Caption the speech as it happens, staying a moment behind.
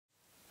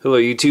Hello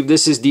YouTube,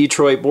 this is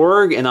Detroit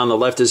Borg, and on the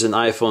left is an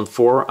iPhone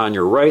 4, on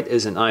your right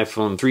is an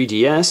iPhone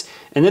 3GS,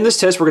 and in this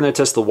test we're going to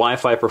test the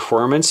Wi-Fi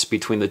performance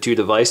between the two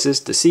devices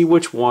to see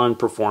which one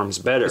performs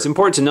better. It's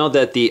important to note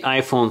that the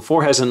iPhone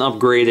 4 has an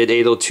upgraded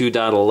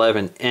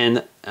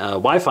 802.11n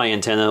Wi-Fi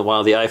antenna,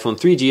 while the iPhone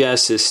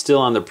 3GS is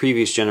still on the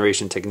previous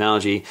generation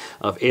technology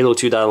of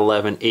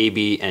 802.11 A,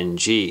 B, and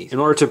G. In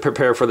order to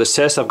prepare for this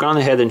test, I've gone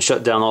ahead and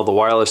shut down all the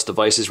wireless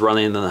devices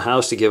running in the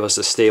house to give us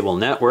a stable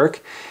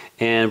network.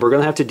 And we're going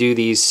to have to do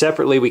these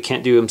separately. We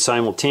can't do them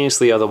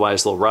simultaneously,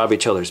 otherwise they'll rob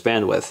each other's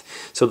bandwidth.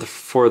 So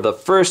for the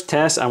first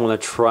test, I want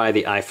to try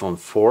the iPhone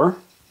 4.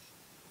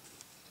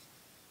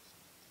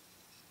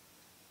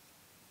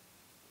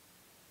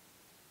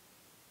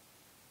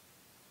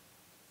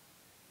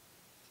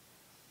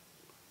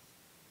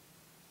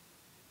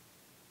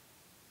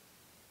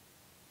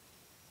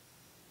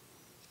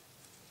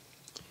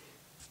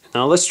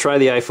 Now let's try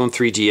the iPhone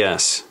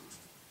 3GS.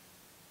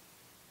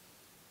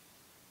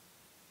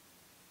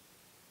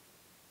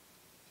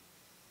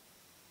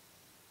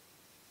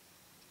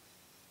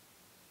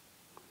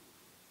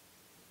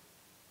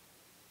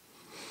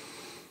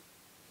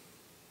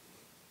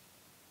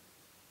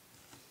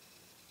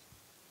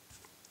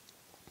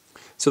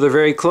 So they're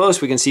very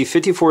close. We can see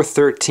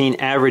 5413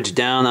 average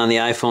down on the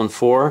iPhone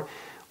 4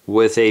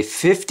 with a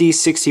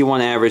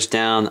 5061 average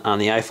down on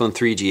the iPhone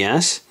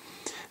 3GS.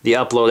 The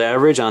upload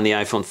average on the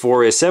iPhone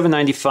 4 is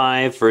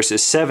 795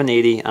 versus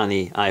 780 on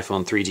the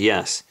iPhone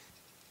 3GS.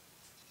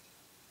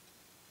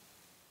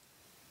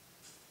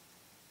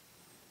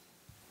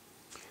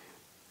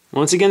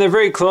 Once again, they're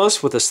very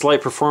close with a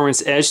slight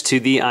performance edge to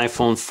the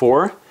iPhone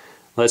 4.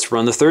 Let's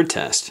run the third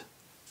test.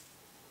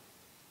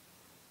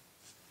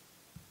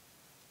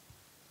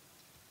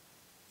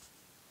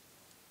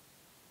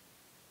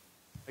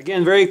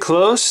 Again, very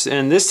close,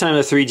 and this time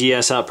the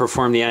 3GS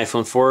outperformed the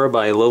iPhone 4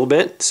 by a little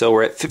bit. So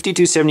we're at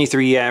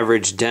 5273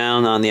 average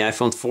down on the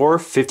iPhone 4,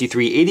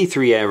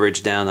 5383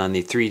 average down on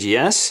the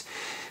 3GS.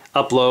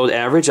 Upload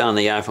average on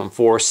the iPhone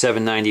 4,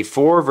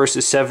 794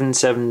 versus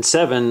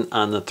 777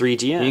 on the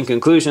 3GS. In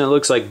conclusion, it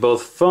looks like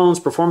both phones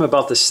perform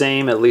about the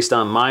same, at least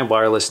on my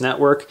wireless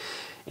network.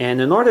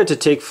 And in order to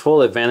take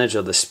full advantage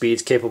of the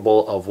speeds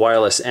capable of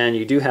wireless N,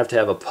 you do have to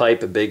have a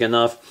pipe big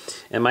enough.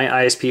 And my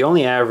ISP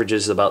only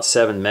averages about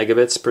 7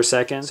 megabits per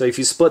second. So if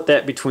you split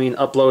that between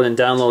upload and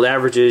download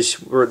averages,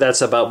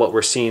 that's about what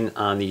we're seeing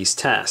on these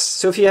tests.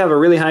 So if you have a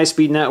really high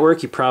speed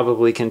network, you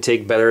probably can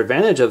take better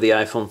advantage of the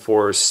iPhone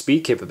 4's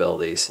speed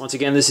capabilities. Once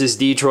again, this is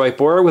Detroit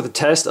Borg with a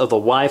test of the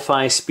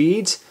Wi-Fi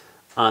speeds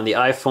on the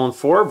iPhone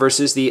 4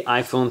 versus the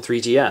iPhone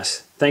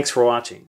 3GS. Thanks for watching.